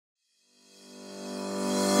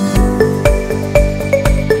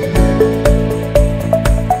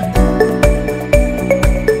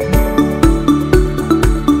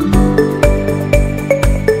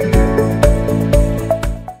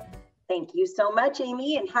so much,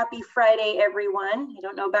 Amy, and happy Friday, everyone. I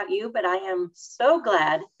don't know about you, but I am so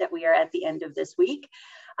glad that we are at the end of this week.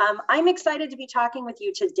 I'm excited to be talking with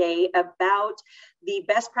you today about the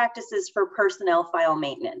best practices for personnel file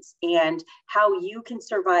maintenance and how you can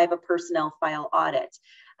survive a personnel file audit.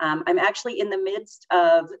 I'm actually in the midst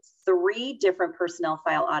of 3 different personnel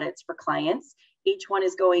file audits for clients. Each one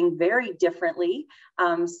is going very differently.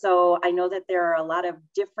 So I know that there are a lot of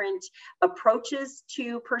different approaches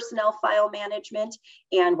to personnel file management.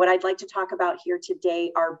 And what I'd like to talk about here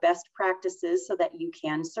today are best practices so that you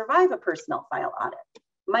can survive a personnel file audit.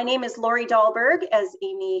 My name is Lori Dahlberg, as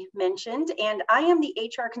Amy mentioned, and I am the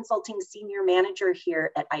HR Consulting Senior Manager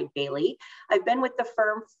here at Eide Bailly. I've been with the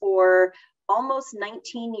firm for almost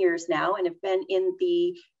 19 years now and have been in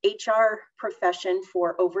the HR profession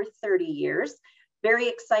for over 30 years. Very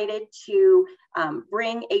excited to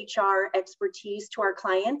bring HR expertise to our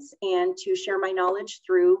clients and to share my knowledge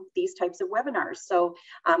through these types of webinars. So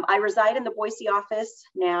I reside in the Boise office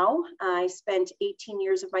now. I spent 18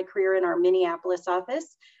 years of my career in our Minneapolis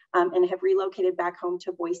office and have relocated back home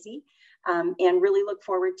to Boise. And really look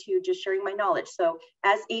forward to just sharing my knowledge. So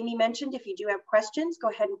as Amy mentioned, if you do have questions, go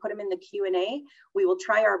ahead and put them in the Q&A. We will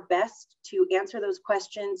try our best to answer those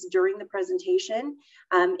questions during the presentation.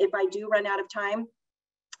 If I do run out of time,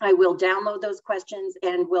 I will download those questions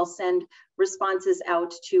and we'll send responses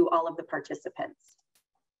out to all of the participants.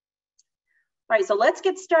 All right, so let's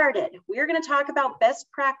get started. We're going to talk about best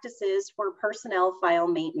practices for personnel file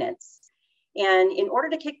maintenance. And in order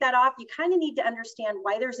to kick that off, you kind of need to understand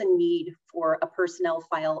why there's a need for a personnel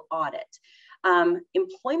file audit.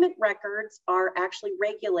 Employment records are actually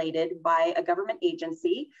regulated by a government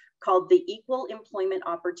agency called the Equal Employment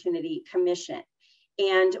Opportunity Commission.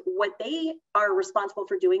 And what they are responsible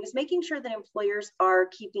for doing is making sure that employers are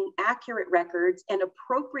keeping accurate records and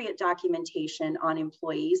appropriate documentation on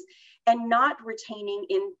employees and not retaining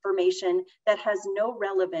information that has no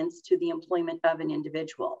relevance to the employment of an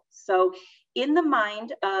individual. So in the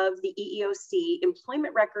mind of the EEOC,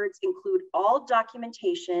 employment records include all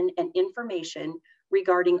documentation and information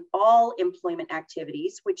regarding all employment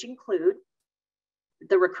activities, which include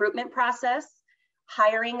the recruitment process,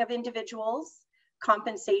 hiring of individuals,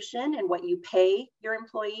 compensation and what you pay your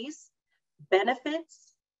employees,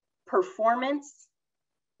 benefits, performance,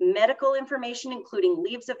 medical information, including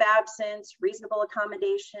leaves of absence, reasonable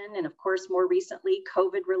accommodation, and of course, more recently,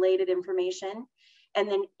 COVID-related information, and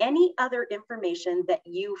then any other information that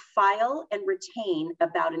you file and retain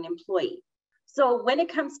about an employee. So when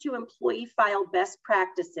it comes to employee file best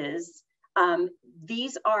practices,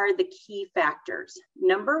 these are the key factors.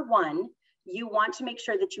 Number 1, you want to make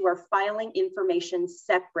sure that you are filing information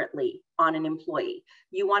separately on an employee.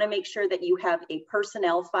 You want to make sure that you have a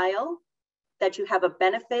personnel file, that you have a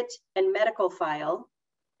benefit and medical file,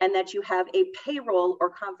 and that you have a payroll or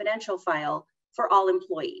confidential file for all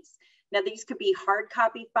employees. Now, these could be hard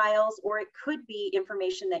copy files, or it could be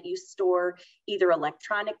information that you store either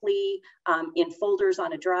electronically in folders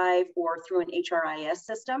on a drive or through an HRIS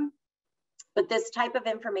system. But this type of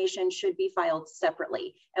information should be filed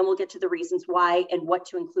separately, and we'll get to the reasons why and what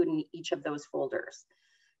to include in each of those folders.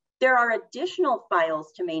 There are additional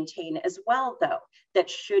files to maintain as well, though, that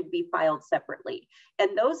should be filed separately.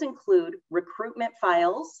 And those include recruitment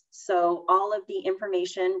files, so all of the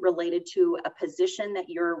information related to a position that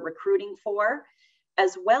you're recruiting for,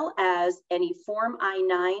 as well as any Form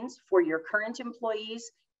I-9s for your current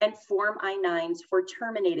employees and Form I-9s for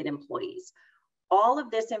terminated employees. All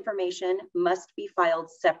of this information must be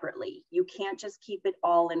filed separately. You can't just keep it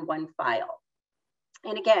all in one file.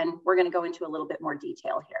 And again, we're going to go into a little bit more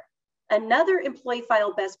detail here. Another employee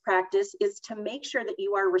file best practice is to make sure that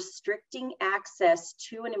you are restricting access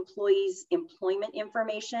to an employee's employment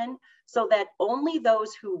information so that only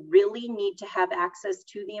those who really need to have access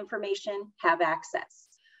to the information have access.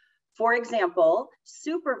 For example,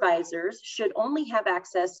 supervisors should only have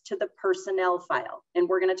access to the personnel file, and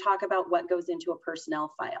we're going to talk about what goes into a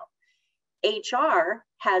personnel file. HR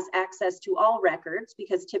has access to all records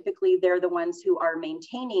because typically they're the ones who are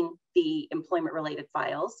maintaining the employment-related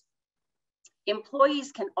files.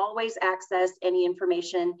 Employees can always access any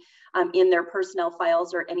information in their personnel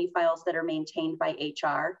files or any files that are maintained by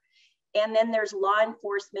HR. And then there's law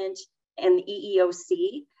enforcement and the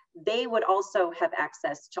EEOC. They would also have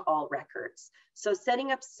access to all records. So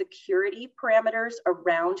setting up security parameters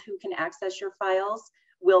around who can access your files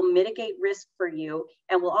will mitigate risk for you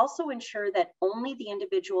and will also ensure that only the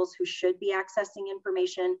individuals who should be accessing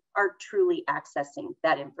information are truly accessing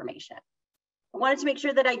that information. I wanted to make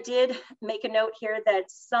sure that I did make a note here that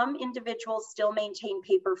some individuals still maintain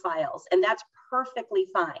paper files, and that's perfectly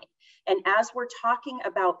fine. And as we're talking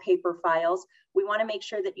about paper files, we want to make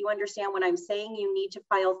sure that you understand when I'm saying you need to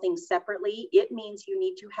file things separately, it means you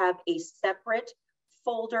need to have a separate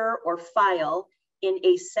folder or file in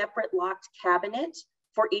a separate locked cabinet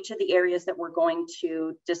for each of the areas that we're going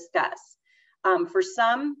to discuss. For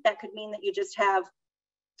some, that could mean that you just have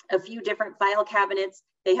a few different file cabinets.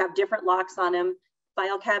 They have different locks on them.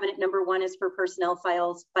 File cabinet number 1 is for personnel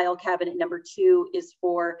files. File cabinet number 2 is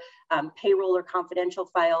for payroll or confidential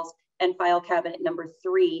files. And file cabinet number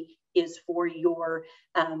 3 is for your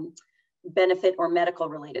benefit or medical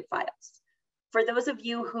related files. For those of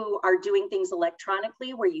you who are doing things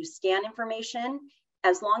electronically where you scan information,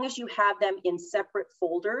 as long as you have them in separate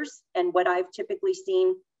folders, and what I've typically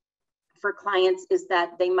seen for clients is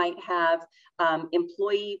that they might have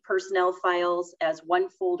employee personnel files as one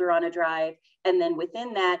folder on a drive. And then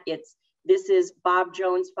within that, this is Bob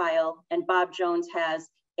Jones' file, and Bob Jones has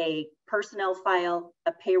a personnel file,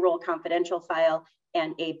 a payroll confidential file,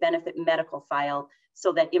 and a benefit medical file,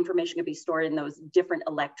 so that information can be stored in those different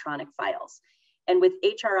electronic files. And with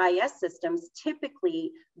HRIS systems,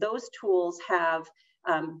 typically those tools have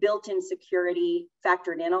built-in security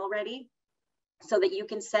factored in already, so that you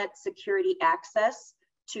can set security access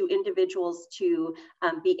to individuals to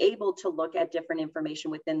be able to look at different information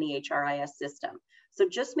within the HRIS system. So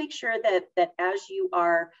just make sure that as you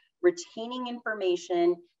are retaining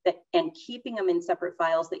information and keeping them in separate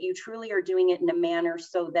files, that you truly are doing it in a manner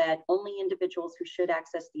so that only individuals who should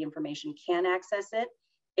access the information can access it.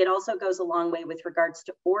 It also goes a long way with regards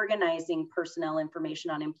to organizing personnel information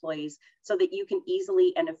on employees so that you can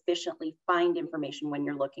easily and efficiently find information when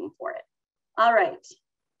you're looking for it. All right,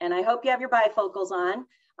 and I hope you have your bifocals on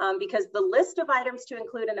because the list of items to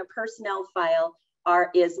include in a personnel file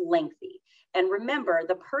is lengthy. And remember,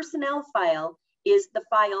 the personnel file is the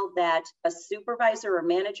file that a supervisor or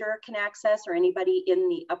manager can access, or anybody in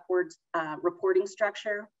the upward reporting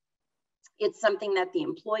structure. It's something that the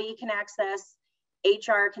employee can access,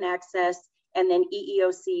 HR can access, and then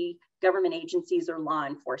EEOC, government agencies, or law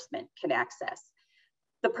enforcement can access.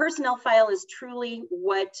 The personnel file is truly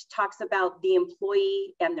what talks about the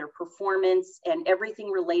employee and their performance and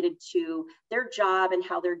everything related to their job and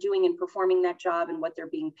how they're doing in performing that job and what they're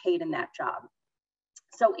being paid in that job.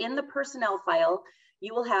 So in the personnel file,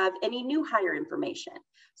 you will have any new hire information.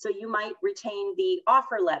 So you might retain the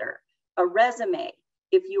offer letter, a resume.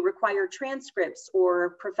 If you require transcripts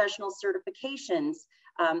or professional certifications,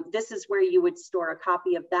 this is where you would store a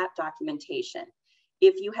copy of that documentation.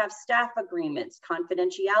 If you have staff agreements,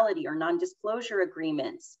 confidentiality or non-disclosure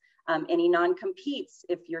agreements, any non-competes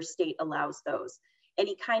if your state allows those,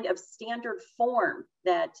 any kind of standard form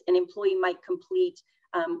that an employee might complete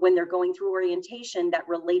when they're going through orientation that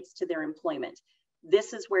relates to their employment.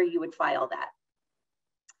 This is where you would file that.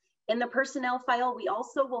 In the personnel file, we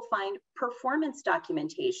also will find performance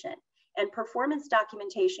documentation. And performance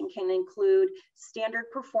documentation can include standard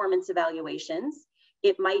performance evaluations.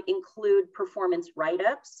 It might include performance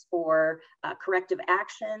write-ups or corrective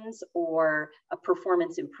actions or a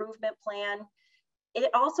performance improvement plan. It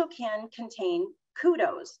also can contain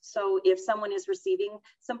kudos. So if someone is receiving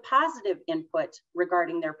some positive input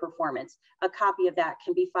regarding their performance, a copy of that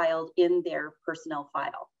can be filed in their personnel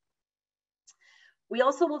file. We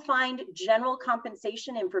also will find general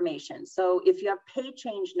compensation information. So if you have pay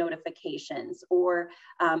change notifications or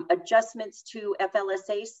adjustments to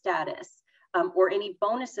FLSA status, or any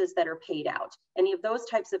bonuses that are paid out, any of those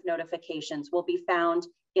types of notifications will be found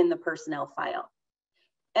in the personnel file.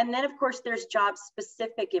 And then of course, there's job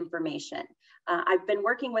specific information. I've been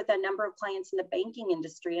working with a number of clients in the banking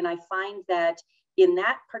industry, and I find that in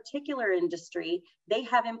that particular industry, they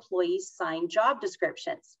have employees sign job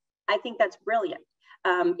descriptions. I think that's brilliant.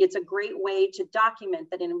 It's a great way to document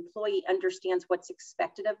that an employee understands what's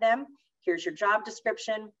expected of them. Here's your job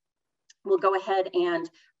description. We'll go ahead and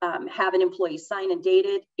have an employee sign and date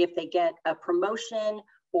it. If they get a promotion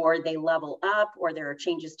or they level up or there are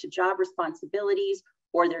changes to job responsibilities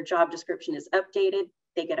or their job description is updated,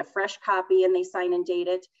 they get a fresh copy and they sign and date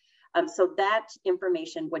it. So that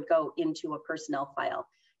information would go into a personnel file,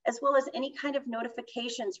 as well as any kind of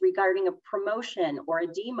notifications regarding a promotion or a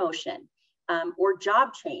demotion or job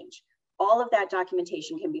change. All of that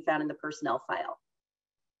documentation can be found in the personnel file.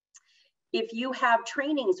 If you have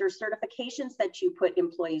trainings or certifications that you put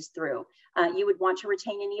employees through, you would want to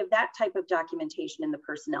retain any of that type of documentation in the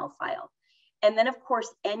personnel file. And then of course,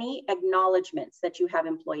 any acknowledgements that you have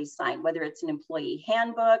employees sign, whether it's an employee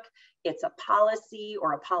handbook, it's a policy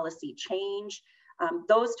or a policy change,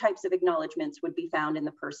 those types of acknowledgements would be found in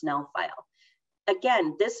the personnel file.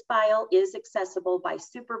 Again, this file is accessible by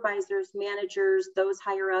supervisors, managers, those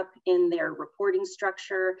higher up in their reporting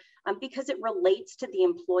structure, because it relates to the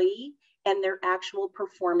employee and their actual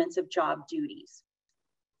performance of job duties.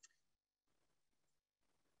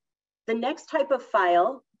 The next type of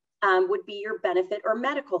file would be your benefit or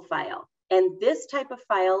medical file. And this type of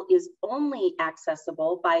file is only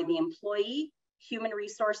accessible by the employee, human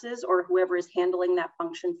resources, or whoever is handling that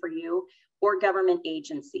function for you, or government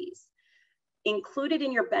agencies. Included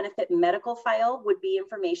in your benefit medical file would be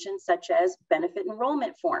information such as benefit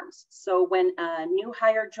enrollment forms. So when a new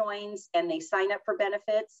hire joins and they sign up for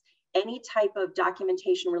benefits, any type of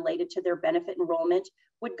documentation related to their benefit enrollment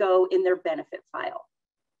would go in their benefit file.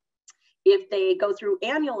 If they go through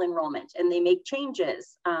annual enrollment and they make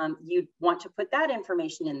changes, you'd want to put that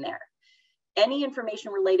information in there. Any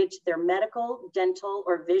information related to their medical, dental,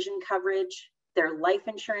 or vision coverage, their life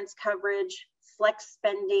insurance coverage, flex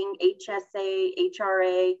spending, HSA,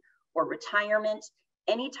 HRA, or retirement,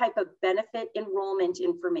 any type of benefit enrollment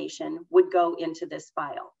information would go into this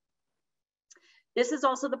file. This is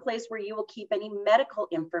also the place where you will keep any medical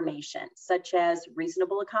information, such as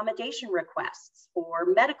reasonable accommodation requests or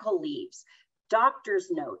medical leaves, doctor's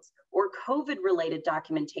notes, or COVID-related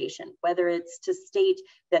documentation, whether it's to state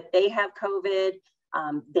that they have COVID,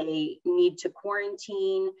 they need to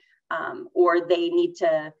quarantine, or they need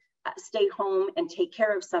to stay home and take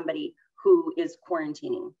care of somebody who is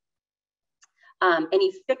quarantining.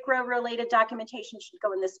 Any FCRA-related documentation should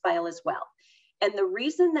go in this file as well. And the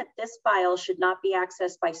reason that this file should not be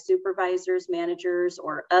accessed by supervisors, managers,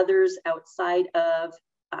 or others outside of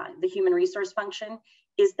the human resource function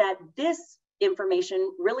is that this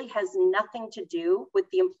information really has nothing to do with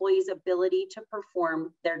the employee's ability to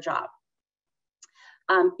perform their job.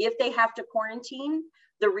 If they have to quarantine,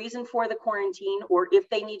 the reason for the quarantine, or if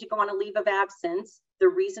they need to go on a leave of absence, the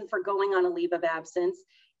reason for going on a leave of absence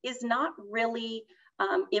is not really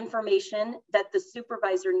information that the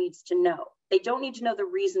supervisor needs to know. They don't need to know the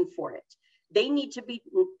reason for it. They need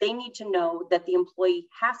to know that the employee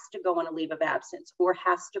has to go on a leave of absence or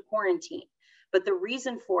has to quarantine. But the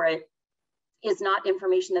reason for it is not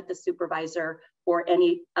information that the supervisor or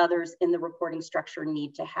any others in the reporting structure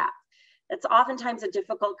need to have. That's oftentimes a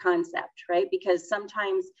difficult concept, right? Because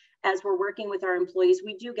sometimes as we're working with our employees,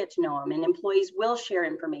 we do get to know them and employees will share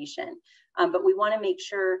information. But we want to make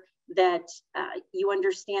sure that you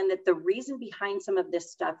understand that the reason behind some of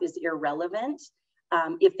this stuff is irrelevant.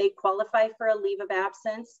 If they qualify for a leave of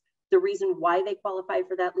absence, the reason why they qualify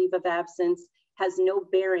for that leave of absence has no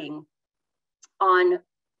bearing on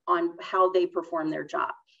how they perform their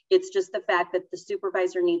job. It's just the fact that the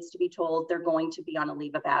supervisor needs to be told they're going to be on a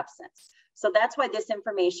leave of absence. So that's why this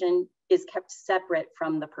information is kept separate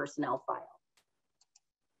from the personnel file.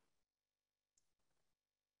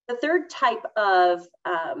 The third type of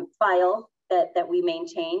file that we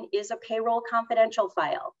maintain is a payroll confidential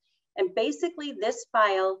file. And basically this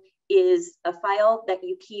file is a file that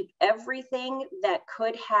you keep everything that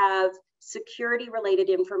could have security related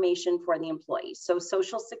information for the employee. So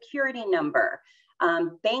social security number,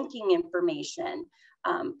 banking information,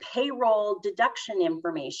 payroll deduction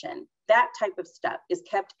information, that type of stuff is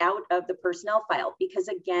kept out of the personnel file because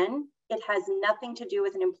again, it has nothing to do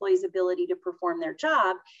with an employee's ability to perform their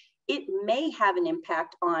job. It may have an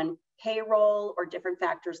impact on payroll or different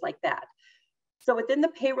factors like that. So within the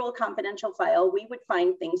payroll confidential file, we would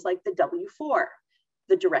find things like the W-4,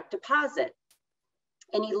 the direct deposit,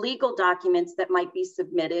 any legal documents that might be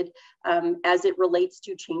submitted as it relates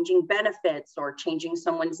to changing benefits or changing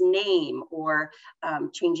someone's name or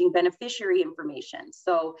changing beneficiary information.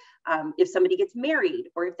 So if somebody gets married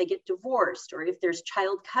or if they get divorced or if there's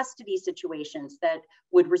child custody situations that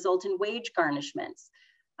would result in wage garnishments,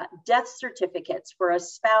 death certificates for a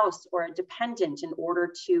spouse or a dependent in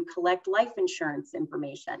order to collect life insurance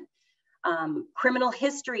information, criminal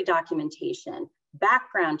history documentation,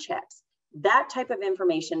 background checks, that type of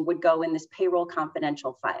information would go in this payroll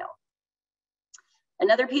confidential file.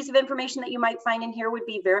 Another piece of information that you might find in here would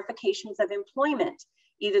be verifications of employment,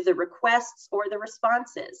 either the requests or the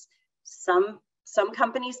responses. Some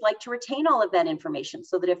companies like to retain all of that information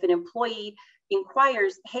so that if an employee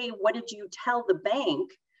inquires, hey, what did you tell the bank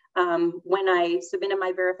when I submitted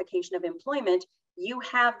my verification of employment, you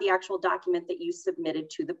have the actual document that you submitted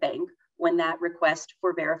to the bank when that request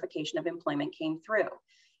for verification of employment came through.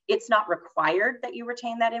 It's not required that you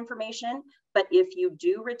retain that information, but if you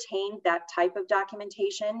do retain that type of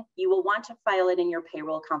documentation, you will want to file it in your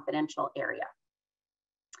payroll confidential area.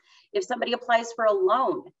 If somebody applies for a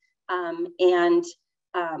loan and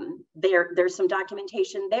there's some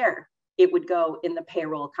documentation there, it would go in the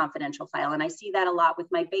payroll confidential file. And I see that a lot with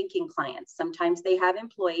my banking clients. Sometimes they have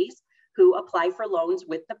employees who apply for loans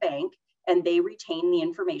with the bank and they retain the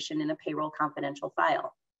information in a payroll confidential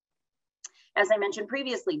file. As I mentioned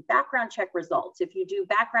previously, background check results. If you do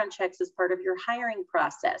background checks as part of your hiring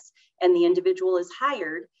process and the individual is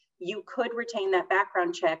hired, you could retain that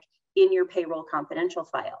background check in your payroll confidential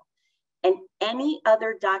file. And any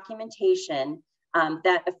other documentation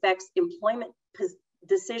that affects employment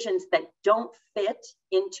decisions that don't fit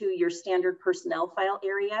into your standard personnel file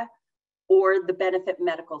area or the benefit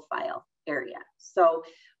medical file area. So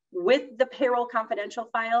with the payroll confidential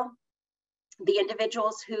file, the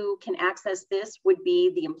individuals who can access this would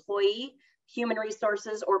be the employee, human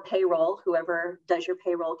resources, or payroll. Whoever does your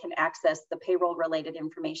payroll can access the payroll related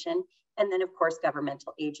information, and then of course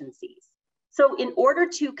governmental agencies. So in order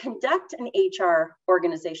to conduct an HR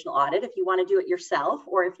organizational audit, if you want to do it yourself,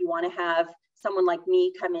 or if you want to have someone like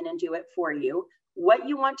me come in and do it for you, what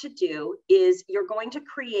you want to do is you're going to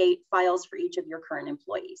create files for each of your current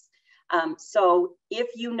employees. So if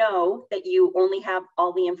you know that you only have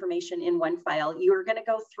all the information in one file, you're going to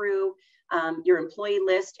go through your employee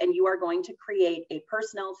list and you are going to create a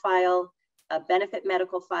personnel file, a benefit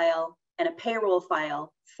medical file, and a payroll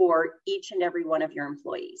file for each and every one of your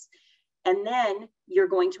employees. And then you're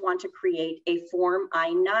going to want to create a Form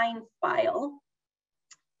I-9 file.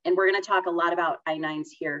 And we're going to talk a lot about I-9s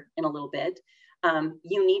here in a little bit.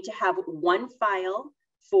 You need to have one file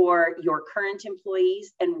for your current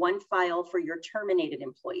employees and one file for your terminated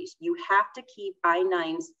employees. You have to keep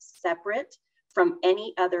I-9s separate from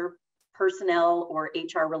any other personnel or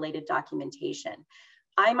HR related documentation.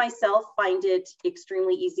 I myself find it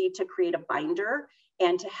extremely easy to create a binder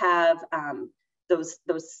and to have those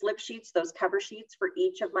slip sheets, those cover sheets for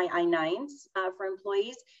each of my I-9s for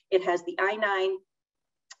employees. It has the I-9,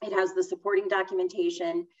 it has the supporting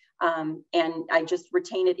documentation, and I just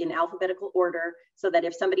retain it in alphabetical order so that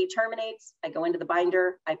if somebody terminates, I go into the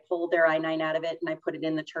binder, I pull their I-9 out of it, and I put it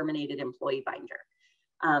in the terminated employee binder.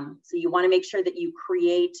 So you want to make sure that you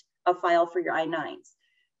create a file for your I-9s.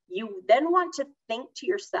 You then want to think to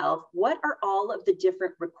yourself, what are all of the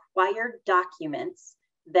different required documents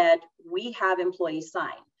that we have employees sign?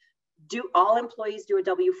 Do all employees do a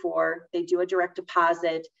W-4? They do a direct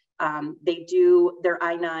deposit. They do their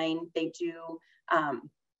I-9. They do,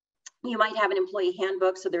 you might have an employee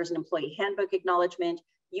handbook. So there's an employee handbook acknowledgement.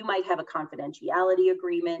 You might have a confidentiality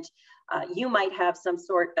agreement. You might have some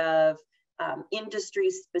sort of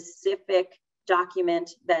industry specific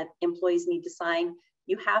document that employees need to sign.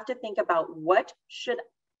 You have to think about what should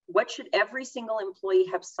every single employee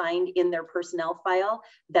have signed in their personnel file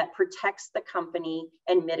that protects the company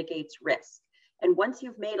and mitigates risk. And once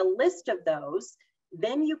you've made a list of those,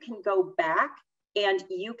 then you can go back and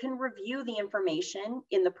you can review the information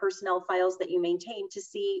in the personnel files that you maintain to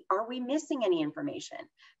see, are we missing any information?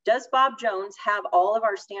 Does Bob Jones have all of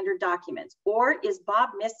our standard documents? Or is Bob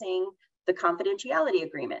missing the confidentiality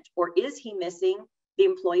agreement? Or is he missing the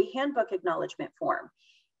employee handbook acknowledgement form?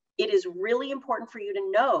 It is really important for you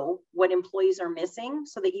to know what employees are missing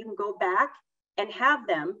so that you can go back and have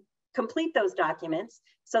them complete those documents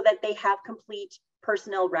so that they have complete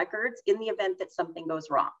personnel records in the event that something goes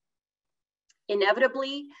wrong.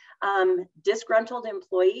 Inevitably, disgruntled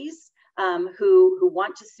employees who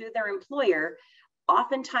want to sue their employer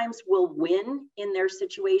oftentimes will win in their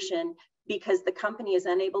situation because the company is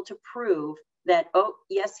unable to prove that, oh,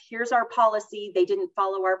 yes, here's our policy. They didn't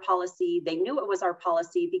follow our policy. They knew it was our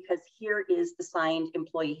policy because here is the signed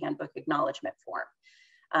employee handbook acknowledgement form.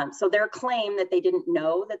 So their claim that they didn't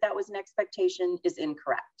know that that was an expectation is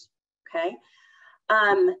incorrect, okay?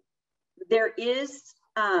 There is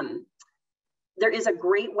a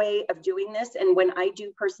great way of doing this. And when I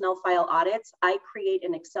do personnel file audits, I create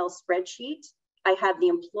an Excel spreadsheet. I have the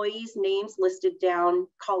employees' names listed down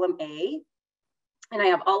column A, and I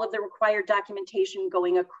have all of the required documentation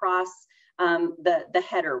going across the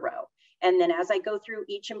header row. And then as I go through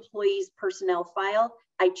each employee's personnel file,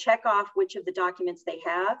 I check off which of the documents they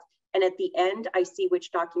have. And at the end, I see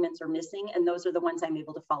which documents are missing. And those are the ones I'm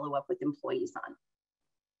able to follow up with employees on.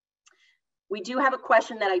 We do have a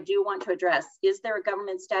question that I do want to address. Is there a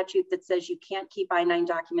government statute that says you can't keep I-9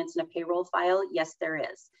 documents in a payroll file? Yes, there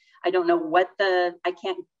is. I don't know what I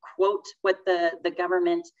can't quote what the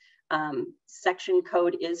government section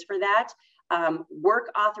code is for that.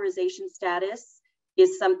 Work authorization status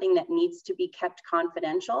is something that needs to be kept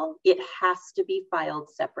confidential. It has to be filed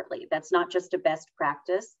separately. That's not just a best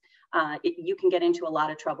practice. You can get into a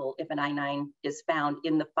lot of trouble if an I-9 is found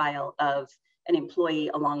in the file of an employee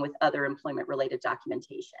along with other employment related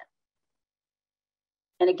documentation.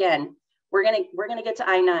 And again, we're gonna get to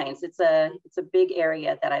I-9s. It's a big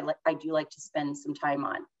area that I do like to spend some time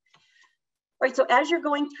on. All right, so as you're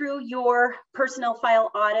going through your personnel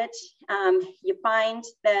file audit, you find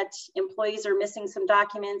that employees are missing some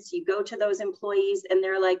documents. You go to those employees and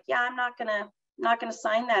they're like, yeah, I'm not gonna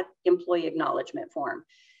sign that employee acknowledgement form.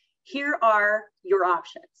 Here are your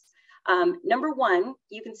options. Number one,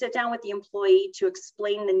 you can sit down with the employee to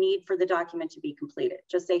explain the need for the document to be completed.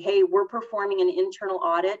 Just say, hey, we're performing an internal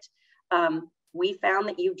audit. We found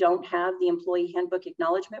that you don't have the employee handbook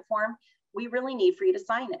acknowledgement form. We really need for you to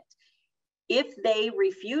sign it. If they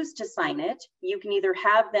refuse to sign it, you can either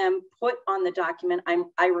have them put on the document,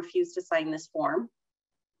 I refuse to sign this form,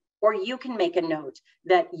 or you can make a note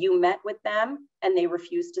that you met with them and they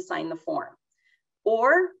refused to sign the form.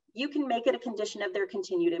 Or you can make it a condition of their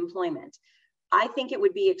continued employment. I think it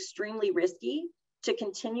would be extremely risky to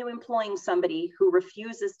continue employing somebody who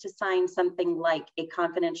refuses to sign something like a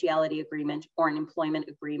confidentiality agreement or an employment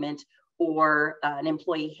agreement or an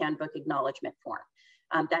employee handbook acknowledgement form.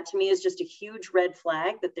 That to me is just a huge red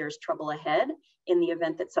flag that there's trouble ahead in the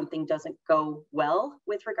event that something doesn't go well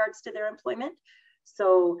with regards to their employment.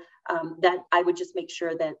 So that I would just make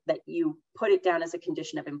sure that you put it down as a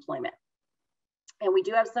condition of employment. And we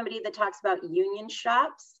do have somebody that talks about union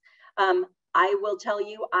shops. I will tell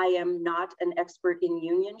you, I am not an expert in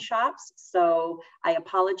union shops, so I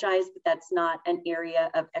apologize, but that's not an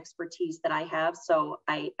area of expertise that I have, so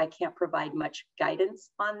I can't provide much guidance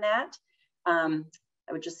on that.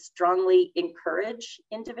 I would just strongly encourage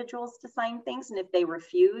individuals to sign things, and if they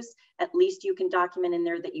refuse, at least you can document in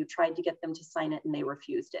there that you tried to get them to sign it and they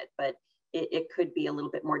refused it, but it could be a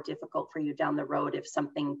little bit more difficult for you down the road if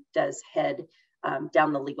something does head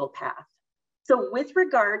down the legal path. So with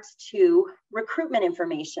regards to recruitment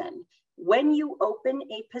information, when you open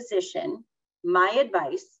a position, my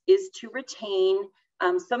advice is to retain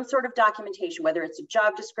some sort of documentation, whether it's a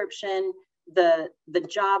job description, the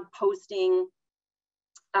job posting.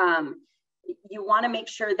 You want to make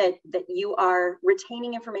sure that you are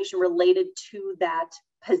retaining information related to that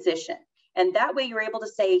position. And that way you're able to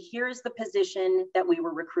say, here's the position that we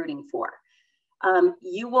were recruiting for.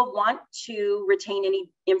 You will want to retain any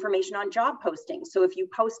information on job postings. So if you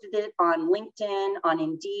posted it on LinkedIn, on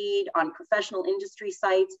Indeed, on professional industry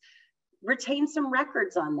sites, retain some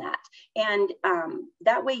records on that. And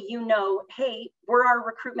that way you know, hey, were our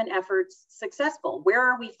recruitment efforts successful? Where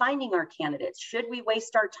are we finding our candidates? Should we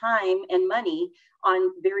waste our time and money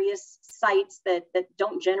on various sites that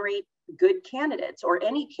don't generate good candidates or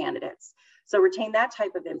any candidates? So retain that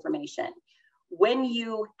type of information. When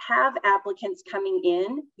you have applicants coming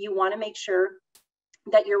in, you want to make sure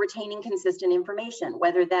that you're retaining consistent information,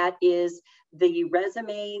 whether that is the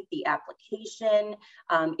resume, the application.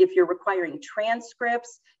 If you're requiring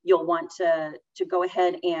transcripts, you'll want to go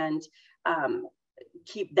ahead and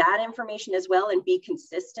keep that information as well and be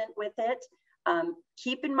consistent with it.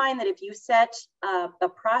 Keep in mind that if you set a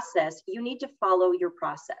process, you need to follow your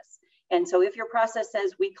process. And so if your process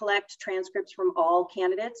says we collect transcripts from all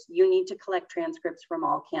candidates, you need to collect transcripts from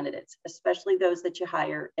all candidates, especially those that you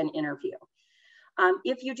hire and interview.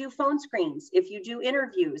 If you do phone screens, if you do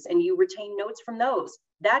interviews and you retain notes from those,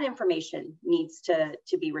 that information needs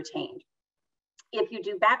to be retained. If you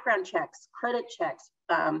do background checks, credit checks,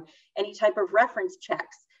 any type of reference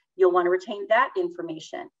checks, you'll want to retain that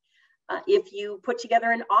information. If you put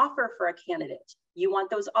together an offer for a candidate, you want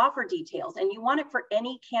those offer details, and you want it for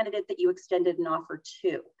any candidate that you extended an offer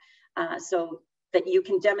to, so that you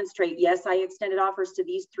can demonstrate, yes, I extended offers to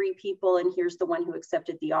these 3 people, and here's the one who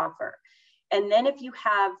accepted the offer. And then if you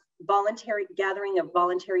have voluntary gathering of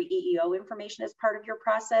voluntary EEO information as part of your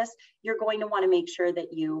process, you're going to want to make sure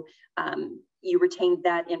that you retain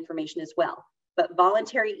that information as well. But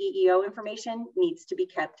voluntary EEO information needs to be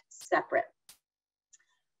kept separate.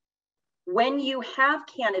 When you have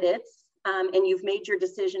candidates and you've made your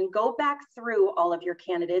decision, go back through all of your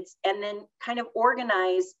candidates and then kind of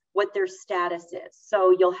organize what their status is.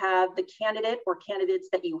 So you'll have the candidate or candidates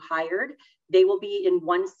that you hired. They will be in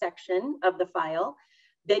one section of the file.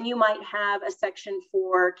 Then you might have a section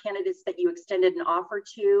for candidates that you extended an offer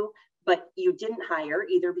to, but you didn't hire,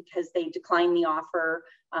 either because they declined the offer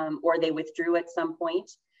or they withdrew at some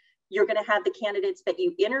point. You're going to have the candidates that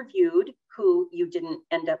you interviewed who you didn't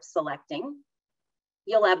end up selecting.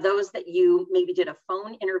 You'll have those that you maybe did a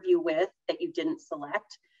phone interview with that you didn't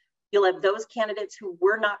select. You'll have those candidates who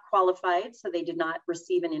were not qualified, so they did not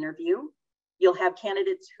receive an interview. You'll have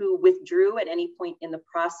candidates who withdrew at any point in the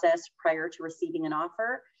process prior to receiving an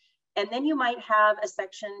offer. And then you might have a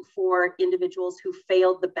section for individuals who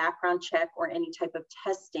failed the background check or any type of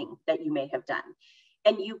testing that you may have done.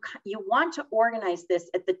 And you want to organize this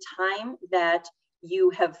at the time that you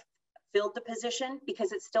have filled the position,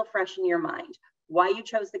 because it's still fresh in your mind. Why you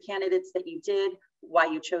chose the candidates that you did, why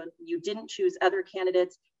you didn't choose other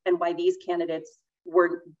candidates, and why these candidates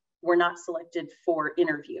were not selected for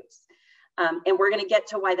interviews. And we're going to get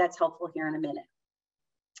to why that's helpful here in a minute.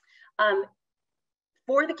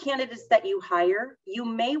 For the candidates that you hire, you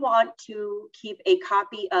may want to keep a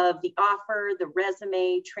copy of the offer, the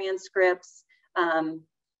resume, transcripts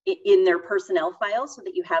in their personnel file so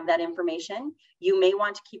that you have that information. You may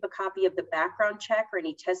want to keep a copy of the background check or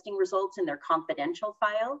any testing results in their confidential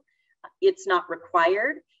file. It's not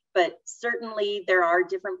required, but certainly there are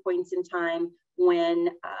different points in time when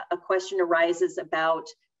a question arises about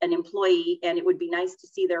an employee, and it would be nice to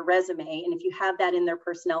see their resume. And if you have that in their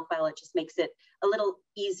personnel file, it just makes it a little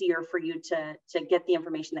easier for you to get the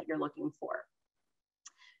information that you're looking for.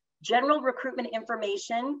 General recruitment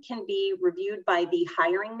information can be reviewed by the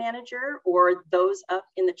hiring manager or those up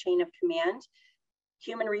in the chain of command,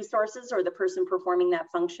 human resources or the person performing that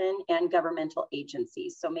function, and governmental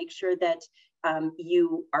agencies. So make sure that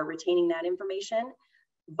you are retaining that information.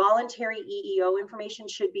 Voluntary EEO information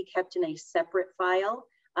should be kept in a separate file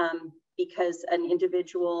because an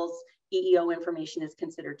individual's EEO information is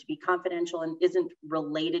considered to be confidential and isn't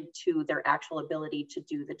related to their actual ability to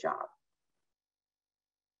do the job.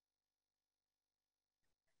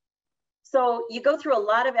 So you go through a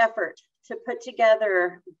lot of effort to put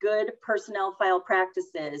together good personnel file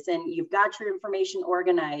practices, and you've got your information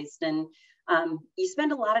organized, and you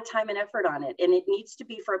spend a lot of time and effort on it, and it needs to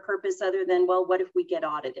be for a purpose other than, well, what if we get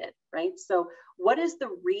audited, right? So what is the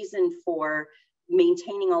reason for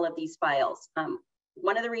maintaining all of these files?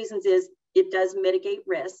 One of the reasons is it does mitigate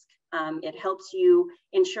risk. It helps you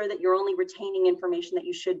ensure that you're only retaining information that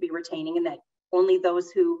you should be retaining, and that only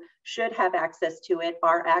those who should have access to it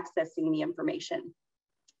are accessing the information.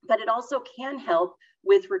 But it also can help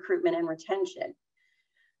with recruitment and retention.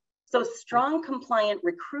 So strong compliant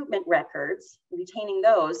recruitment records, retaining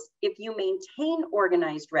those, if you maintain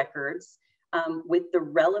organized records with the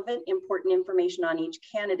relevant important information on each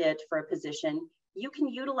candidate for a position, you can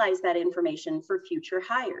utilize that information for future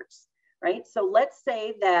hires, right? So let's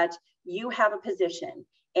say that you have a position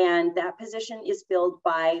and that position is filled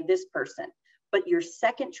by this person, but your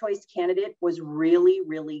second choice candidate was really,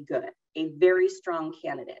 really good, a very strong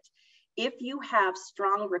candidate. If you have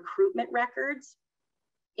strong recruitment records,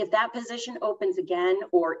 if that position opens again,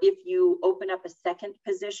 or if you open up a second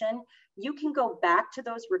position, you can go back to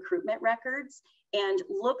those recruitment records and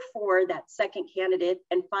look for that second candidate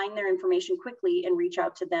and find their information quickly and reach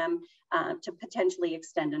out to them to potentially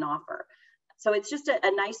extend an offer. So it's just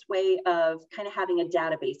a nice way of kind of having a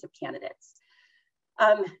database of candidates.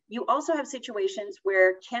 You also have situations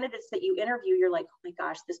where candidates that you interview, you're like, oh my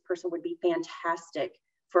gosh, this person would be fantastic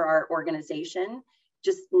for our organization,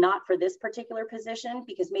 just not for this particular position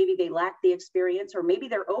because maybe they lack the experience or maybe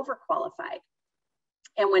they're overqualified.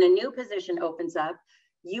 And when a new position opens up,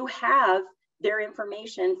 you have their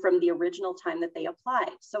information from the original time that they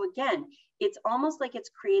applied. So again, it's almost like it's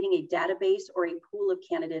creating a database or a pool of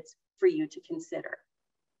candidates for you to consider.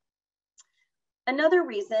 Another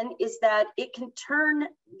reason is that it can turn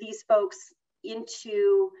these folks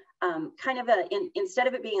into kind of instead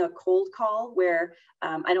of it being a cold call where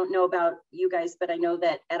I don't know about you guys, but I know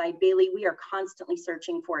that at iBailey, we are constantly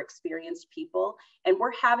searching for experienced people, and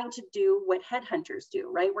we're having to do what headhunters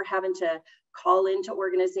do, right? We're having to call into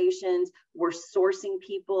organizations, we're sourcing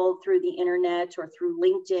people through the internet or through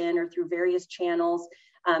LinkedIn or through various channels.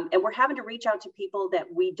 And we're having to reach out to people that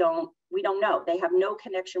we don't know. They have no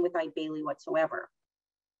connection with iBailey whatsoever.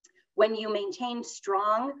 When you maintain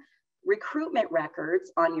strong recruitment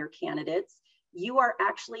records on your candidates, you are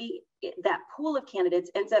actually, that pool of candidates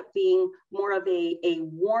ends up being more of a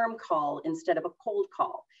warm call instead of a cold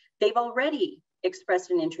call. They've already expressed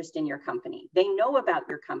an interest in your company. They know about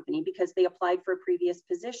your company because they applied for a previous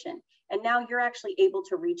position, and now you're actually able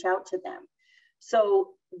to reach out to them. So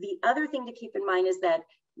the other thing to keep in mind is that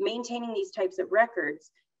maintaining these types of records,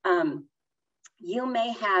 you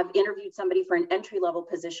may have interviewed somebody for an entry-level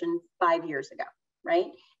position 5 years ago, right?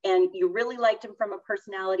 And you really liked them from a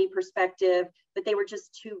personality perspective, but they were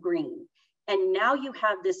just too green. And now you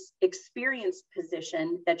have this experienced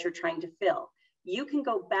position that you're trying to fill. You can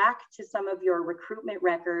go back to some of your recruitment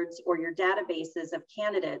records or your databases of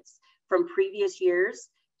candidates from previous years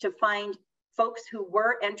to find folks who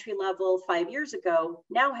were entry level 5 years ago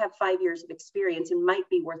now have 5 years of experience and might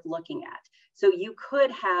be worth looking at. So you could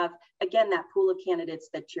have, again, that pool of candidates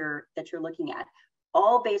that you're looking at,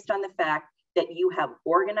 all based on the fact that you have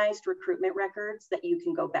organized recruitment records that you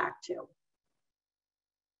can go back to.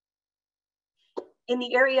 In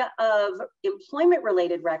the area of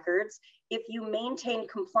employment-related records, if you maintain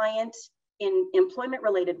compliance in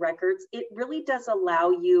employment-related records, it really does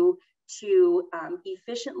allow you to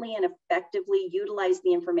efficiently and effectively utilize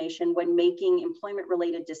the information when making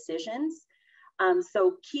employment-related decisions.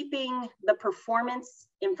 So keeping the performance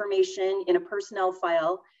information in a personnel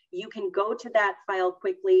file, you can go to that file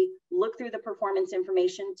quickly, look through the performance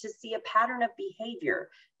information to see a pattern of behavior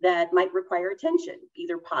that might require attention,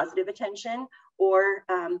 either positive attention or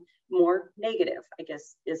more negative, I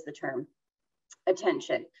guess is the term,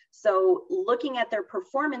 attention. So looking at their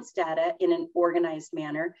performance data in an organized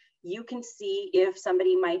manner, you can see if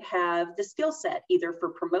somebody might have the skill set, either for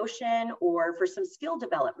promotion or for some skill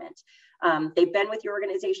development. They've been with your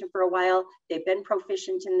organization for a while, they've been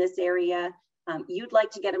proficient in this area, you'd like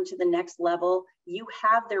to get them to the next level, you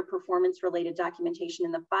have their performance-related documentation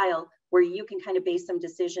in the file where you can kind of base some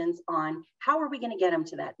decisions on how are we going to get them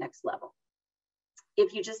to that next level.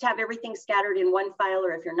 If you just have everything scattered in one file,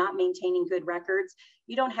 or if you're not maintaining good records,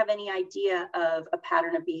 you don't have any idea of a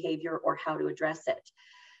pattern of behavior or how to address it.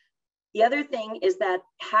 The other thing is that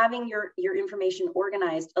having your information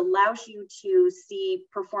organized allows you to see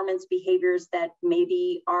performance behaviors that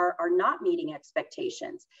maybe are not meeting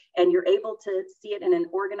expectations. And you're able to see it in an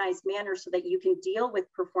organized manner so that you can deal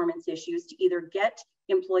with performance issues to either get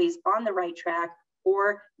employees on the right track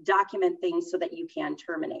or document things so that you can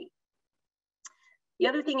terminate. The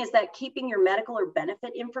other thing is that keeping your medical or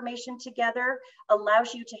benefit information together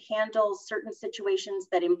allows you to handle certain situations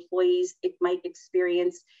that employees might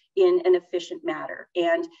experience in an efficient manner.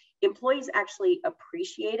 And employees actually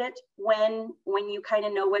appreciate it when you kind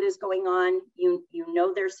of know what is going on, you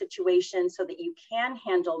know their situation so that you can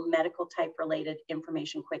handle medical type related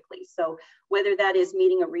information quickly. So whether that is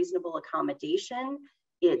meeting a reasonable accommodation,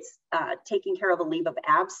 it's taking care of a leave of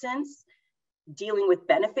absence, dealing with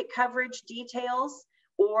benefit coverage details,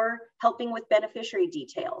 or helping with beneficiary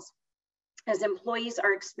details. As employees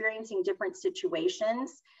are experiencing different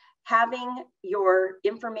situations, having your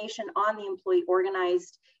information on the employee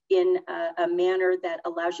organized in a manner that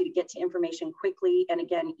allows you to get to information quickly and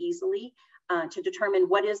again easily to determine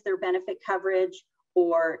what is their benefit coverage,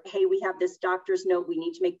 or hey, we have this doctor's note, we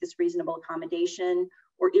need to make this reasonable accommodation,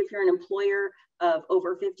 or if you're an employer of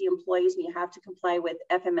over 50 employees and you have to comply with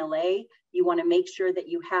FMLA, you want to make sure that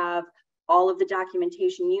you have all of the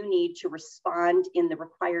documentation you need to respond in the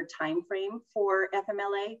required time frame for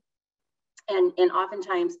FMLA. And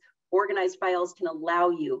oftentimes, organized files can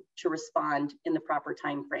allow you to respond in the proper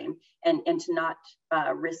time frame and to not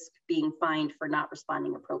risk being fined for not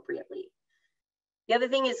responding appropriately. The other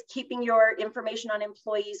thing is keeping your information on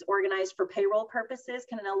employees organized for payroll purposes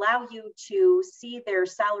can allow you to see their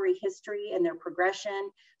salary history and their progression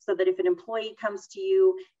so that if an employee comes to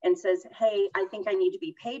you and says, hey, I think I need to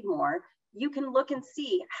be paid more, you can look and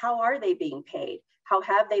see how are they being paid? How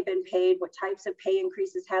have they been paid? What types of pay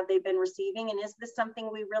increases have they been receiving? And is this something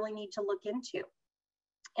we really need to look into?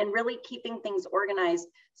 And really keeping things organized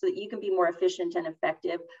so that you can be more efficient and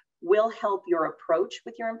effective will help your approach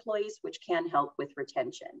with your employees, which can help with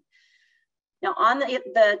retention. Now, on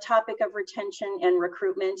the topic of retention and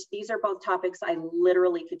recruitment, these are both topics I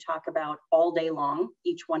literally could talk about all day long,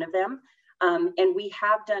 each one of them. And we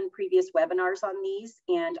have done previous webinars on these,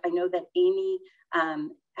 and I know that Amy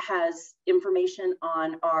has information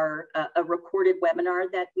on our a recorded webinar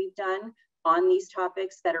that we've done on these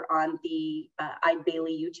topics that are on the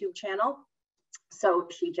iBailey YouTube channel. So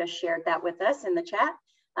she just shared that with us in the chat.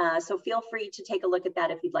 So feel free to take a look at that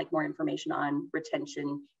if you'd like more information on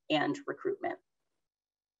retention and recruitment.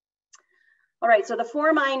 All right, so the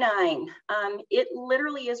Form I-9, it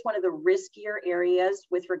literally is one of the riskier areas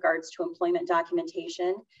with regards to employment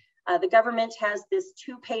documentation. The government has this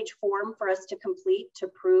 2-page form for us to complete to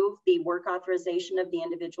prove the work authorization of the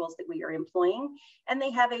individuals that we are employing, and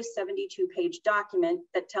they have a 72-page document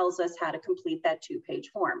that tells us how to complete that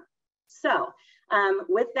 2-page form. So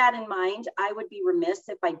with that in mind, I would be remiss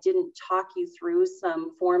if I didn't talk you through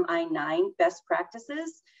some Form I-9 best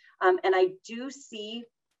practices, and I do see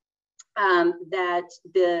that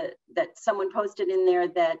someone posted in there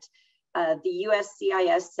that the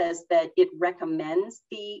USCIS says that it recommends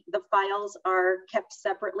the files are kept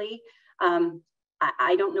separately.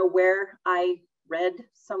 I don't know where I read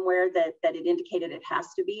somewhere that it indicated it has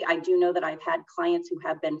to be. I do know that I've had clients who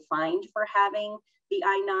have been fined for having the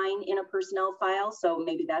I-9 in a personnel file, so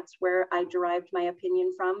maybe that's where I derived my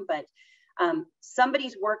opinion from, but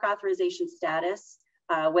somebody's work authorization status,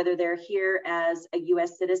 whether they're here as a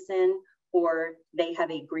US citizen or they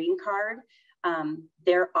have a green card,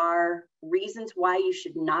 there are reasons why you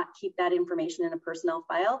should not keep that information in a personnel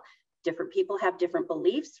file. Different people have different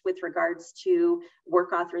beliefs with regards to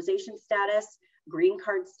work authorization status, green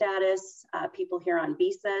card status, people here on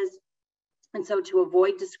visas. And so to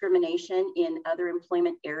avoid discrimination in other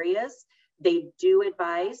employment areas, they do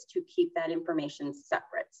advise to keep that information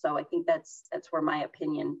separate. So I think that's where my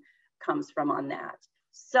opinion comes from on that.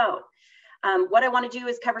 So what I want to do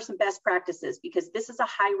is cover some best practices, because this is a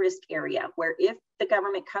high risk area where if the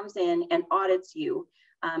government comes in and audits you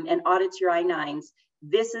and audits your I-9s,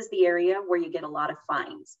 this is the area where you get a lot of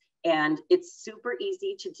fines. And it's super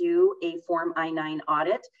easy to do a Form I-9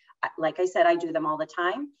 audit. Like I said, I do them all the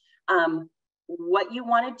time. What you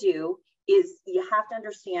want to do is you have to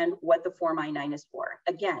understand what the Form I-9 is for.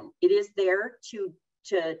 Again, it is there to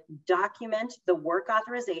document the work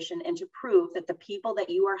authorization and to prove that the people that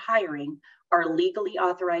you are hiring are legally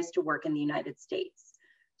authorized to work in the United States.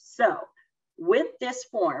 So with this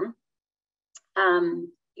form,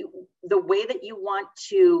 the way that you want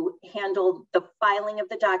to handle the filing of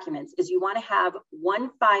the documents is you want to have one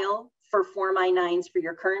file for Form I-9s for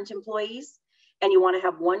your current employees, and you want to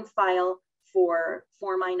have one file for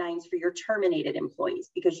Form I-9s for your terminated employees,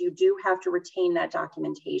 because you do have to retain that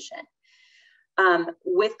documentation.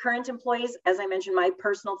 With current employees, as I mentioned, my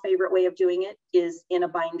personal favorite way of doing it is in a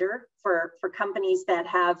binder. For companies that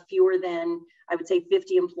have fewer than, I would say,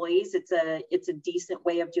 50 employees, it's a decent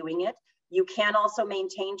way of doing it. You can also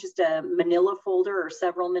maintain just a manila folder or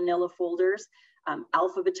several manila folders.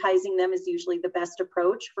 Alphabetizing them is usually the best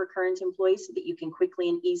approach for current employees so that you can quickly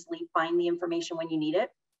and easily find the information when you need it.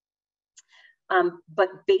 But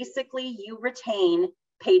basically, you retain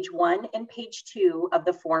page 1 and page 2 of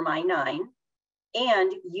the Form I-9,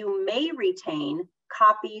 and you may retain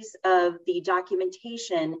copies of the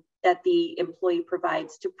documentation that the employee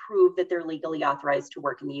provides to prove that they're legally authorized to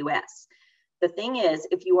work in the US. The thing is,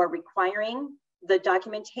 if you are requiring the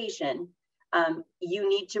documentation, you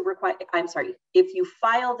need to require, if you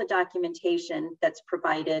file the documentation that's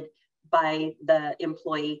provided by the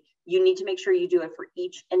employee, you need to make sure you do it for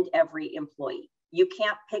each and every employee. You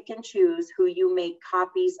can't pick and choose who you make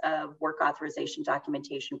copies of work authorization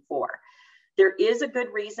documentation for. There is a good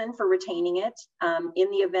reason for retaining it.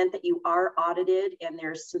 In the event that you are audited and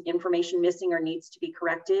there's some information missing or needs to be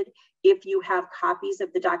corrected, if you have copies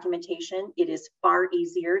of the documentation, it is far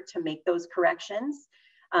easier to make those corrections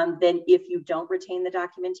than if you don't retain the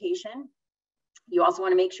documentation. You also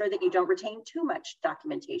want to make sure that you don't retain too much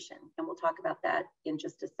documentation, and we'll talk about that in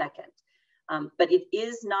just a second. But it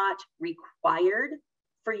is not required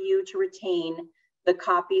for you to retain the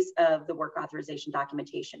copies of the work authorization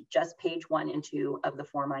documentation, just page 1 and 2 of the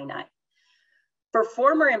Form I-9. For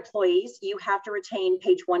former employees, you have to retain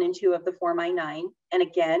page 1 and 2 of the Form I-9. And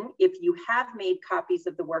again, if you have made copies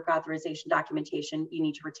of the work authorization documentation, you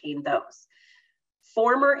need to retain those.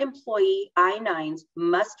 Former employee I-9s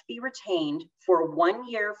must be retained for 1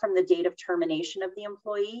 year from the date of termination of the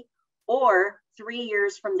employee, or 3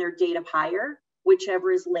 years from their date of hire,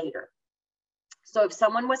 whichever is later. So if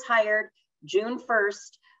someone was hired June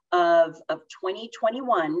 1st of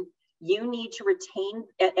 2021, you need to retain,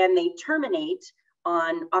 and they terminate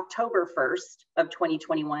on October 1st of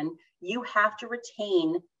 2021, you have to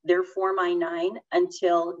retain their Form I-9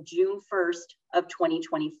 until June 1st of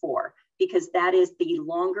 2024, because that is the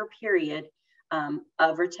longer period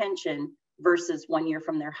of retention versus 1 year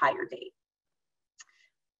from their hire date.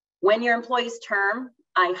 When your employee's term,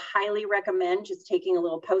 I highly recommend just taking a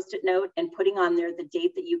little Post-it note and putting on there the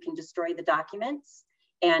date that you can destroy the documents,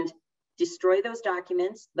 and destroy those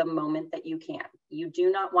documents the moment that you can. You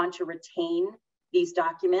do not want to retain these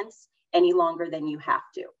documents any longer than you have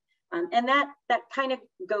to. And that kind of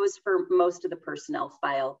goes for most of the personnel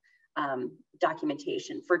file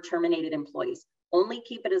documentation for terminated employees. Only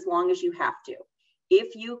keep it as long as you have to.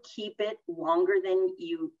 If you keep it longer than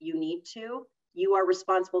you need to, you are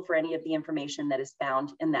responsible for any of the information that is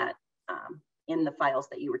found in that in the files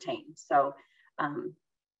that you retain. So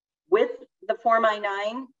with the Form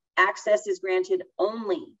I-9, access is granted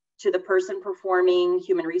only to the person performing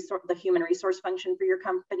the human resource function for your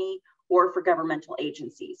company or for governmental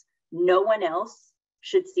agencies. No one else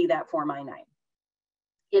should see that Form I-9.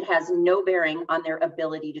 It has no bearing on their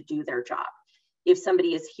ability to do their job. If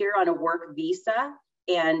somebody is here on a work visa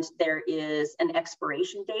and there is an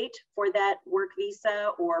expiration date for that work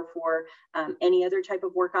visa or for any other type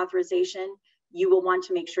of work authorization, you will want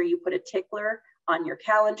to make sure you put a tickler on your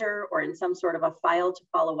calendar or in some sort of a file to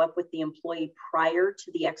follow up with the employee prior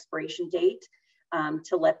to the expiration date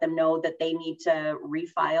to let them know that they need to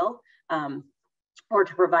refile or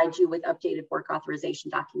to provide you with updated work authorization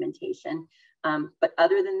documentation. But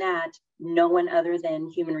other than that, no one other than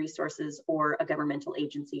human resources or a governmental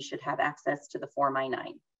agency should have access to the Form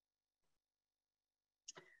I-9.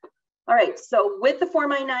 All right, so with the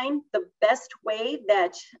Form I-9, the best way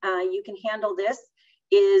that you can handle this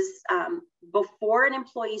is before an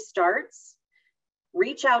employee starts,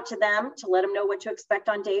 reach out to them to let them know what to expect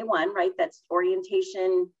on day one, right? That's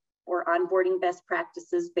orientation or onboarding best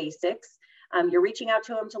practices basics. You're reaching out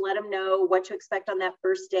to them to let them know what to expect on that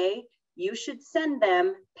first day. You should send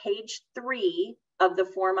them page 3 of the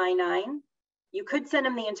Form I-9. You could send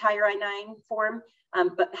them the entire I-9 form,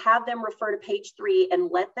 but have them refer to page 3 and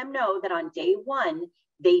let them know that on day 1,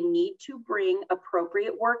 they need to bring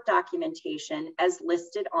appropriate work documentation as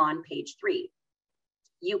listed on page 3.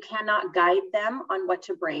 You cannot guide them on what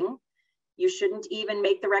to bring. You shouldn't even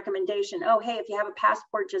make the recommendation, oh, hey, if you have a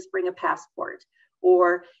passport, just bring a passport.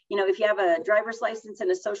 Or, you know, if you have a driver's license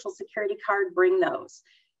and a social security card, bring those.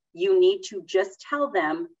 You need to just tell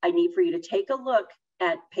them, I need for you to take a look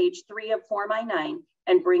at page 3 of Form I-9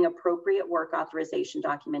 and bring appropriate work authorization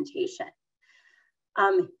documentation.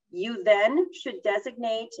 You then should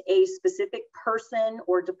designate a specific person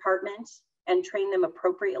or department and train them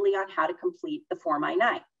appropriately on how to complete the Form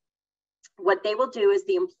I-9. What they will do is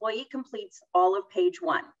the employee completes all of page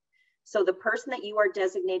 1. So the person that you are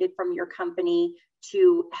designated from your company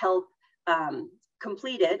to help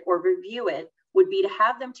complete it or review it would be to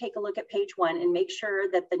have them take a look at page 1 and make sure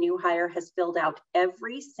that the new hire has filled out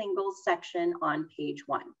every single section on page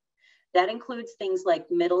 1. That includes things like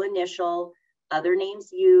middle initial, other names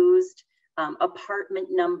used, apartment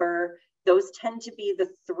number. Those tend to be the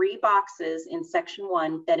 3 boxes in section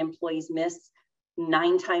 1 that employees miss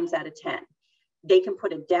 9 times out of 10. They can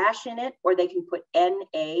put a dash in it or they can put NA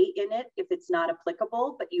in it if it's not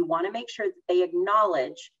applicable, but you want to make sure that they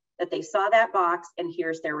acknowledge that they saw that box and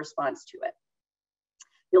here's their response to it.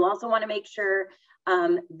 You'll also want to make sure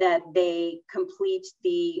that they complete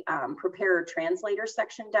the preparer translator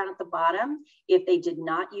section down at the bottom. If they did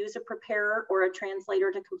not use a preparer or a translator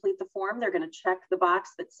to complete the form, they're going to check the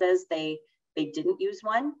box that says they didn't use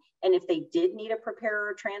one. And if they did need a preparer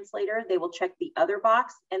or translator, they will check the other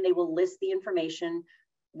box and they will list the information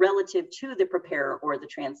relative to the preparer or the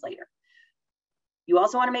translator. You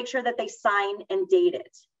also want to make sure that they sign and date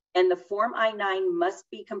it. And the Form I-9 must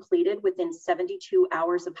be completed within 72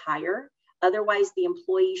 hours of hire. Otherwise, the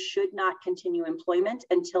employee should not continue employment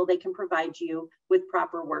until they can provide you with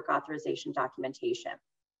proper work authorization documentation.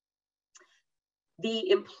 The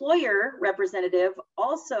employer representative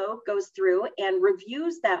also goes through and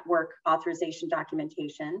reviews that work authorization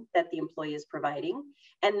documentation that the employee is providing,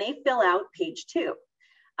 and they fill out page 2.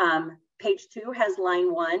 Page 2 has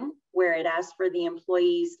line 1, where it asks for the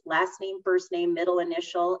employee's last name, first name, middle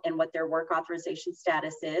initial, and what their work authorization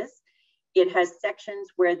status is. It has sections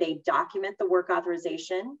where they document the work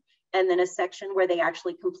authorization, and then a section where they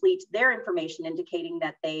actually complete their information indicating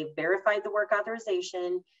that they verified the work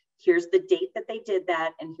authorization, here's the date that they did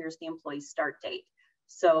that, and here's the employee's start date.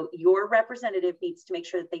 So your representative needs to make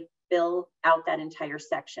sure that they fill out that entire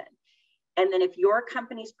section. And then if your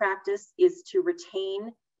company's practice is to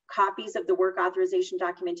retain copies of the work authorization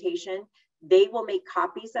documentation, they will make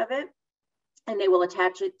copies of it and they will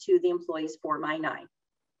attach it to the employee's Form I-9.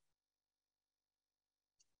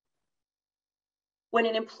 When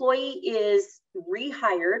an employee is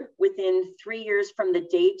rehired within 3 years from the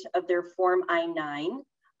date of their Form I-9,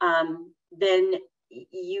 then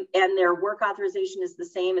and their work authorization is the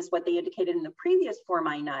same as what they indicated in the previous Form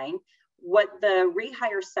I-9, what the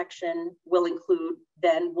rehire section will include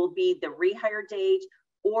then will be the rehire date,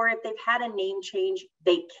 or if they've had a name change,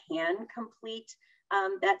 they can complete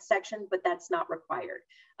that section, but that's not required.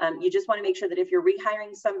 You just want to make sure that if you're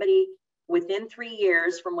rehiring somebody within 3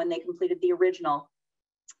 years from when they completed the original,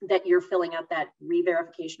 that you're filling out that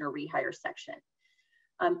re-verification or rehire section.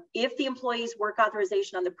 If the employee's work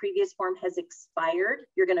authorization on the previous form has expired,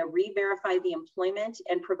 you're going to re-verify the employment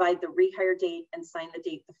and provide the rehire date and sign the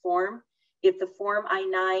date of the form. If the Form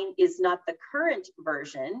I-9 is not the current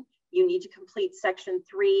version, you need to complete section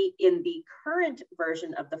 3 in the current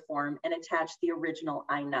version of the form and attach the original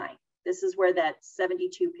I-9. This is where that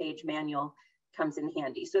 72-page manual comes in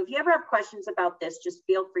handy. So if you ever have questions about this, just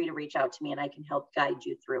feel free to reach out to me and I can help guide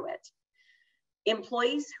you through it.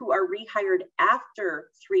 Employees who are rehired after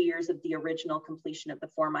 3 years of the original completion of the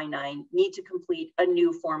Form I-9 need to complete a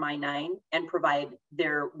new Form I-9 and provide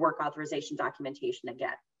their work authorization documentation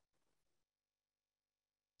again.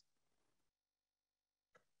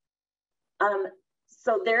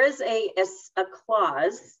 So there is a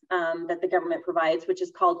clause that the government provides, which is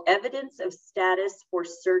called evidence of status for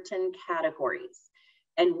certain categories.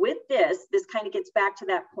 And with this kind of gets back to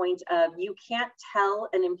that point of you can't tell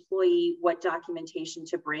an employee what documentation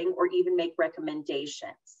to bring or even make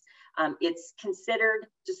recommendations. It's considered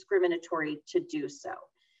discriminatory to do so.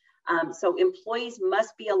 So employees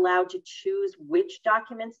must be allowed to choose which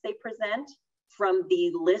documents they present from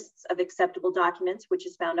the lists of acceptable documents, which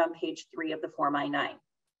is found on page 3 of the Form I-9.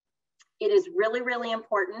 It is really, really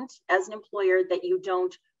important as an employer that you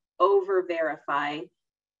don't over-verify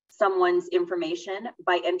someone's information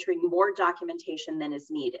by entering more documentation than is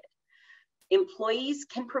needed. Employees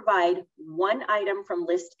can provide one item from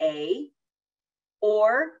list A,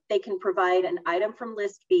 or they can provide an item from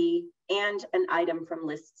list B and an item from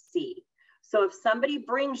list C. So if somebody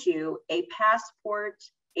brings you a passport,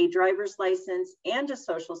 a driver's license, and a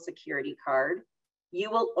social security card,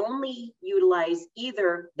 you will only utilize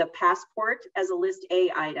either the passport as a list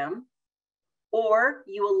A item, or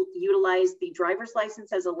you will utilize the driver's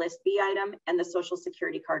license as a list B item and the social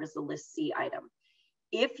security card as a list C item.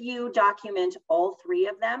 If you document all 3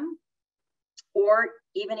 of them, or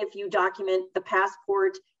even if you document the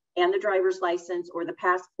passport and the driver's license, or the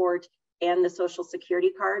passport and the social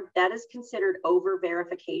security card, that is considered over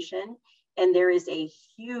verification, and there is a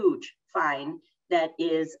huge fine that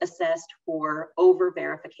is assessed for over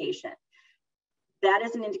verification. That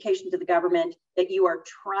is an indication to the government that you are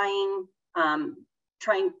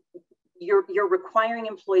you're requiring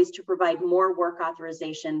employees to provide more work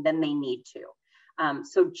authorization than they need to.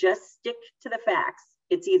 So just stick to the facts.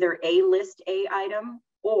 It's either a list A item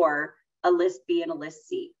or a list B and a list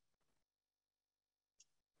C.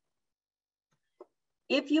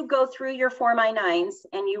 If you go through your Form I-9s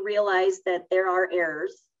and you realize that there are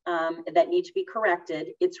errors that need to be corrected,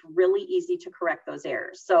 it's really easy to correct those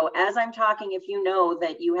errors. So as I'm talking, if you know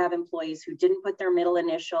that you have employees who didn't put their middle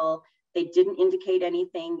initial, they didn't indicate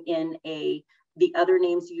anything in the other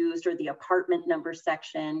names used or the apartment number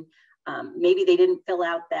section, maybe they didn't fill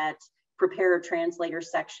out that preparer translator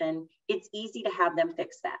section, it's easy to have them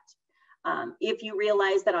fix that. If you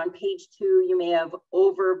realize that on page 2, you may have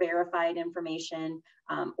over verified information,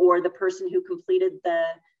 or the person who completed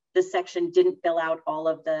the section didn't fill out all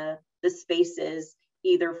of the spaces,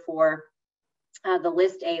 either for the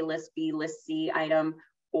list A, list B, list C item,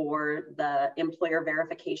 or the employer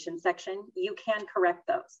verification section, you can correct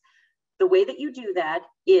those. The way that you do that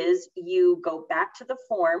is you go back to the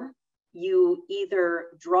form, you either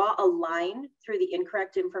draw a line through the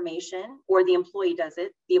incorrect information, or the employee does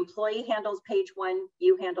it. The employee handles page 1,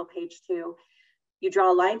 you handle page 2. You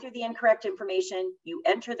draw a line through the incorrect information, you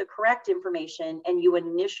enter the correct information, and you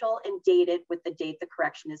initial and date it with the date the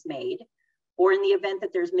correction is made. Or in the event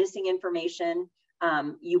that there's missing information,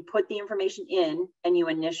 you put the information in and you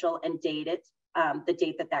initial and date it, the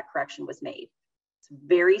date that that correction was made. It's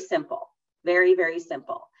very simple, very, very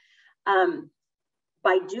simple.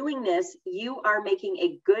 By doing this, you are making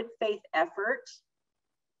a good faith effort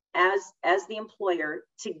as the employer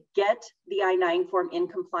to get the I-9 form in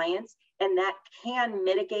compliance, and that can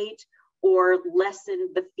mitigate or lessen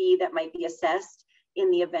the fee that might be assessed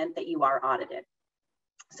in the event that you are audited.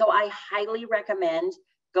 So I highly recommend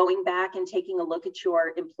going back and taking a look at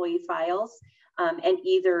your employee files and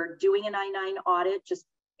either doing an I-9 audit just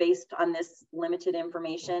based on this limited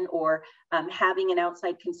information, or having an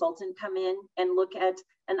outside consultant come in and look at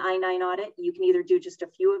an I-9 audit. You can either do just a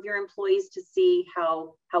few of your employees to see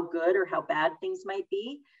how good or how bad things might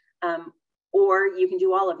be, or you can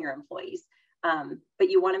do all of your employees. But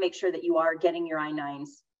you want to make sure that you are getting your I-9s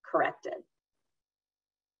corrected.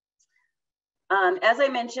 As I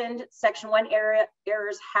mentioned, Section 1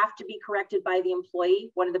 errors have to be corrected by the employee.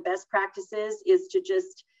 One of the best practices is to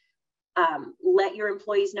just let your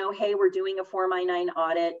employees know, hey, we're doing a Form I-9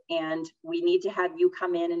 audit and we need to have you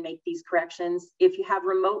come in and make these corrections. If you have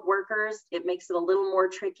remote workers, it makes it a little more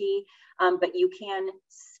tricky, but you can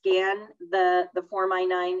scan the Form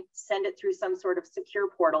I-9, send it through some sort of secure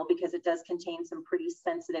portal, because it does contain some pretty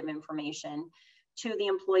sensitive information, to the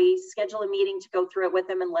employee, schedule a meeting to go through it with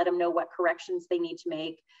them and let them know what corrections they need to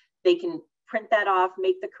make. They can print that off,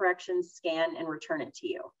 make the corrections, scan, and return it to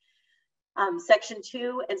you. Section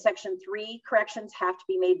 2 and Section 3 corrections have to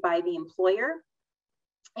be made by the employer.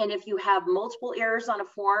 And if you have multiple errors on a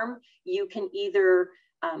form, you can either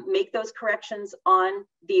make those corrections on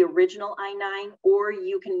the original I-9, or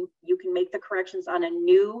you can make the corrections on a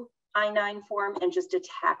new I-9 form and just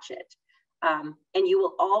attach it. And you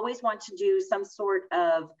will always want to do some sort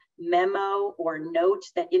of memo or note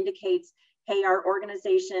that indicates, hey, our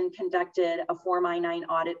organization conducted a Form I-9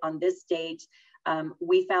 audit on this date.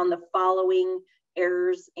 We found the following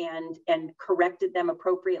errors and corrected them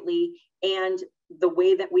appropriately. And the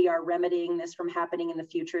way that we are remedying this from happening in the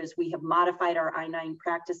future is we have modified our I-9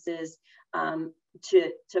 practices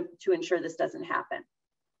to ensure this doesn't happen.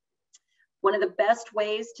 One of the best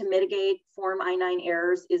ways to mitigate Form I-9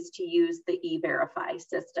 errors is to use the E-Verify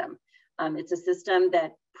system. It's a system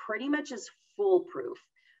that pretty much is foolproof.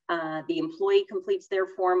 The employee completes their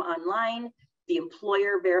form online. The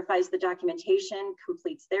employer verifies the documentation,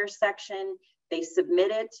 completes their section. They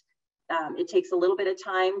submit it. It takes a little bit of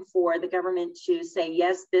time for the government to say,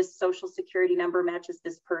 yes, this social security number matches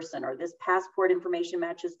this person, or this passport information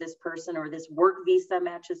matches this person, or this work visa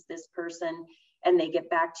matches this person, and they get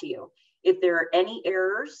back to you. If there are any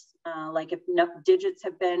errors, like if enough digits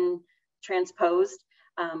have been transposed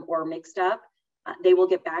or mixed up, they will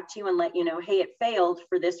get back to you and let you know, hey, it failed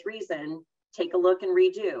for this reason, take a look and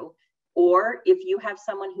redo. Or if you have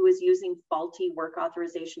someone who is using faulty work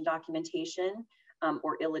authorization documentation,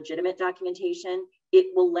 or illegitimate documentation, it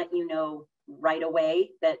will let you know right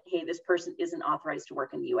away that, hey, this person isn't authorized to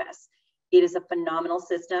work in the US. It is a phenomenal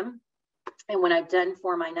system. And when I've done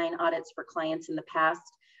Form I-9 audits for clients in the past,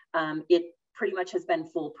 it pretty much has been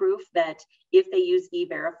foolproof that if they use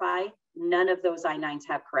E-Verify, none of those I-9s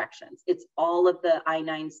have corrections. It's all of the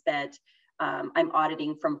I-9s that I'm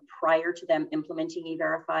auditing from prior to them implementing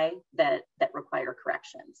E-Verify that require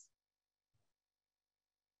corrections.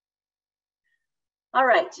 All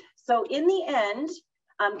right, so in the end,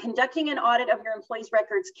 conducting an audit of your employees'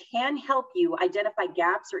 records can help you identify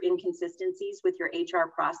gaps or inconsistencies with your HR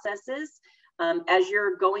processes. As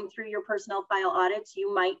you're going through your personnel file audits,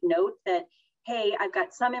 you might note that, hey, I've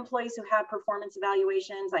got some employees who have performance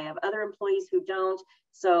evaluations, I have other employees who don't,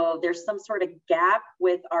 so there's some sort of gap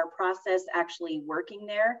with our process actually working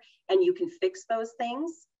there, and you can fix those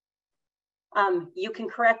things. You can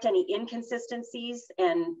correct any inconsistencies,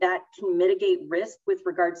 and that can mitigate risk with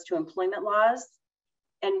regards to employment laws.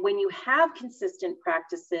 And when you have consistent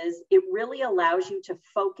practices, it really allows you to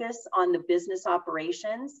focus on the business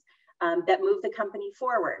operations that move the company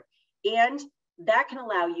forward. And that can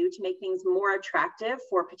allow you to make things more attractive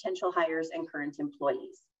for potential hires and current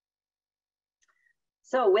employees.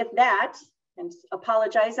 So with that, I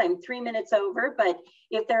apologize, I'm 3 minutes over, but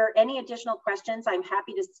if there are any additional questions, I'm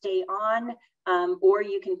happy to stay on, or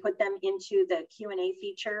you can put them into the Q&A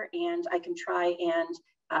feature and I can try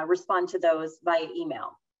and respond to those via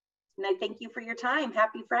email. And I thank you for your time.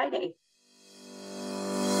 Happy Friday.